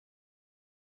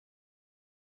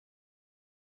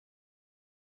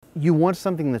You want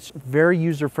something that's very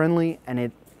user-friendly and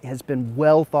it has been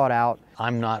well thought out.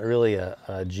 I'm not really a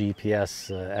GPS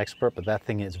expert, but that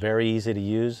thing is very easy to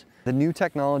use. The new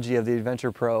technology of the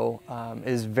Adventure Pro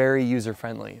is very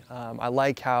user-friendly. I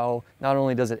like how not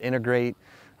only does it integrate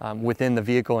within the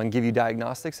vehicle and give you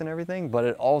diagnostics and everything, but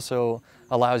it also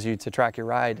allows you to track your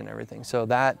ride and everything. So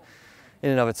that in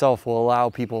and of itself will allow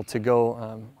people to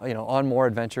go on more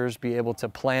adventures, be able to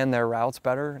plan their routes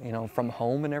better, from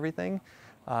home and everything.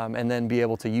 And then be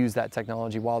able to use that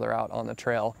technology while they're out on the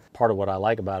trail. Part of what I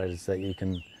like about it is that you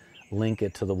can link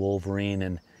it to the Wolverine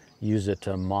and use it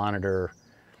to monitor,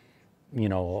 a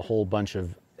whole bunch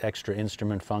of extra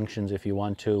instrument functions if you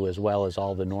want to, as well as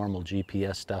all the normal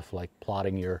GPS stuff like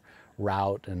plotting your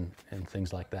route and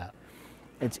things like that.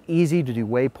 It's easy to do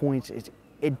waypoints.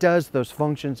 It does those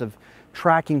functions of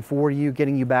tracking for you,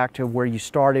 getting you back to where you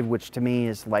started, which to me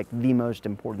is like the most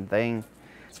important thing.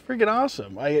 It's freaking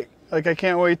awesome. I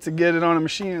can't wait to get it on a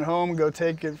machine at home, go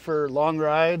take it for long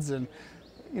rides and,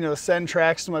 send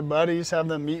tracks to my buddies, have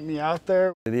them meet me out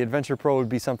there. The Adventure Pro would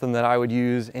be something that I would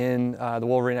use in the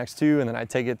Wolverine X2, and then I'd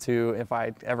take it to, if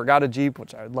I ever got a Jeep,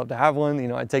 which I'd love to have one,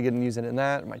 I'd take it and use it in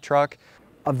that, in my truck.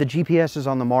 Of the GPSs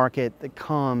on the market that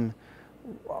come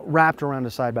wrapped around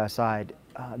a side-by-side,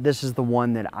 this is the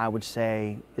one that I would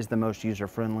say is the most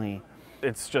user-friendly.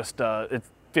 It's just, it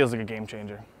feels like a game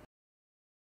changer.